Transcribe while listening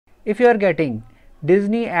If you are getting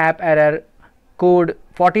Disney app error code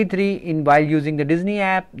 43 in while using the Disney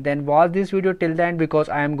app, then watch this video till the end because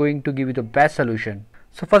I am going to give you the best solution.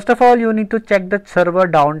 So first of all, you need to check the server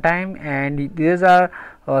downtime, and these are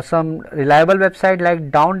some reliable website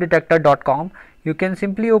like downdetector.com. You can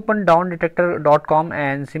simply open downdetector.com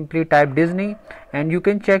and simply type Disney, and you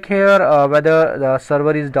can check here whether the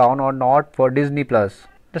server is down or not for Disney Plus.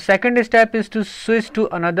 The second step is to switch to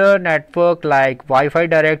another network like Wi-Fi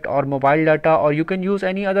direct or mobile data, or you can use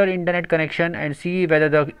any other internet connection and see whether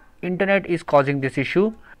the internet is causing this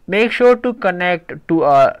issue. Make sure to connect to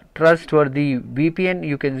a trustworthy VPN.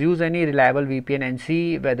 You can use any reliable VPN and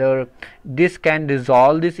see whether this can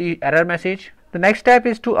resolve this error message. The next step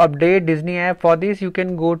is to update Disney app. For this, you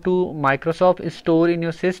can go to Microsoft Store in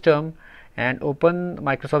your system and open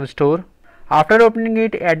Microsoft Store. After opening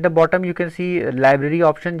it, at the bottom you can see library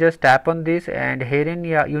option. Just tap on this, and herein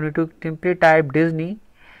you need to simply type Disney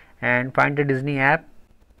and find the Disney app.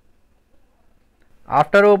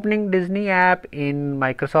 After opening Disney app in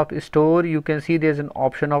Microsoft Store, you can see there is an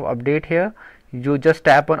option of update here. You just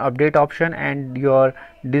tap on update option and your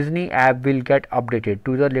Disney app will get updated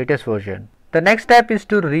to the latest version. The next step is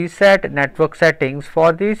to reset network settings.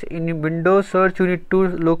 For this, in Windows search you need to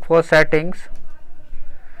look for settings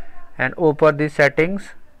and open the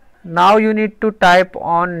settings. Now you need to type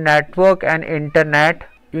on network and internet.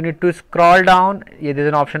 You need to scroll down. Here there is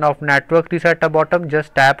an option of network reset at the bottom.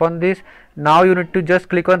 Just tap on this. Now you need to just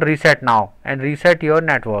click on reset now and reset your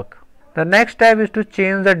network. The next step is to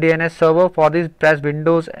change the DNS server. For this, press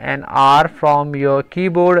Windows and R from your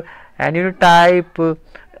keyboard and you type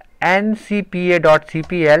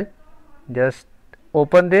ncpa.cpl. just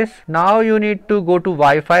open this. Now you need to go to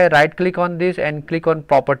Wi-Fi, right click on this and click on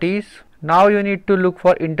properties. Now you need to look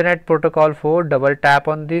for internet protocol 4, double tap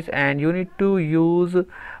on this, and you need to use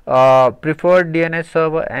preferred DNS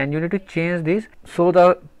server and you need to change this. So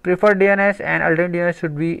the preferred DNS and alternate DNS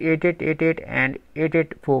should be 8888 and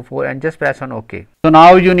 8844 and just press on OK. So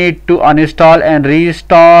now you need to uninstall and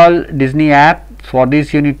reinstall Disney app. For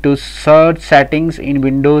this you need to search settings in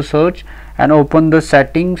Windows search and open the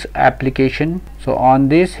settings application. So on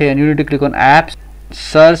this, here you need to click on apps,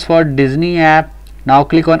 search for Disney app. Now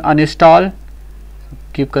click on uninstall,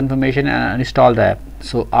 keep confirmation and uninstall the app.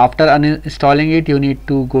 So after uninstalling it, you need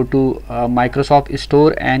to go to Microsoft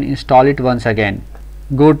Store and install it once again.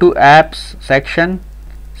 Go to apps section,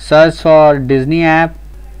 search for Disney app,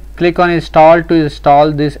 click on install to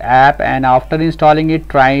install this app, and after installing it,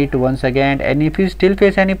 try it once again. And if you still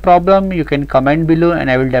face any problem, you can comment below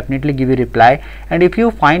and I will definitely give you reply. And if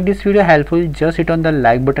you find this video helpful, just hit on the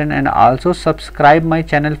like button and also subscribe my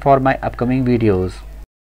channel for my upcoming videos.